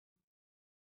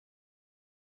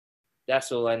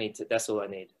that's all I need to, that's all I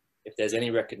need. If there's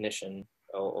any recognition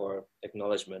or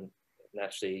acknowledgement,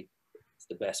 naturally it's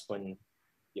the best when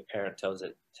your parent tells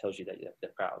you that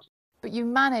they're proud. But you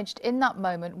managed in that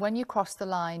moment, when you crossed the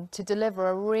line, to deliver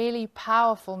a really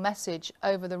powerful message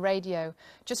over the radio.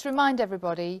 Just remind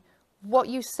everybody what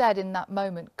you said in that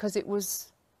moment, because it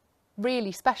was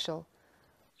really special.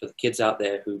 For the kids out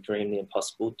there who dream the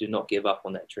impossible, do not give up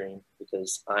on that dream,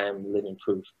 because I am living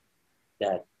proof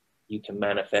that you can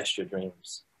manifest your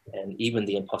dreams, and even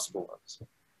the impossible ones.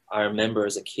 I remember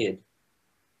as a kid,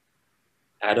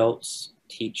 adults,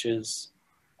 teachers,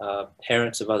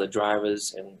 parents of other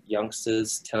drivers and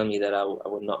youngsters telling me that I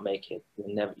would not make it.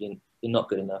 You're not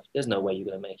good enough. There's no way you're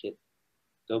going to make it.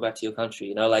 Go back to your country.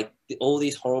 You know, like all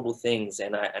these horrible things.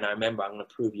 And I remember, I'm going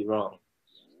to prove you wrong.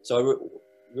 So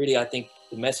really, I think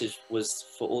the message was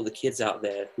for all the kids out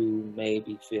there who may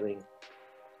be feeling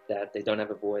that they don't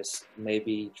have a voice,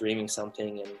 maybe dreaming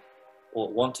something or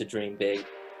want to dream big.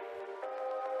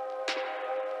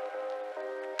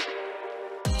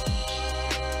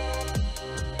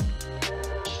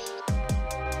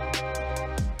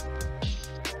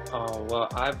 Oh, well,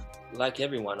 like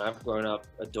everyone, I've grown up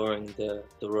adoring the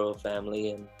royal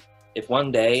family, and if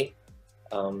one day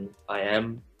I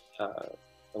am,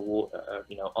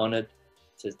 honored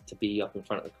to be up in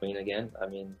front of the Queen again, I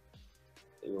mean,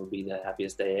 it will be the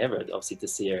happiest day ever, obviously, to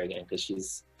see her again, because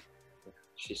she's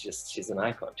an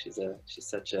icon. She's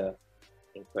such a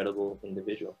incredible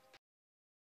individual.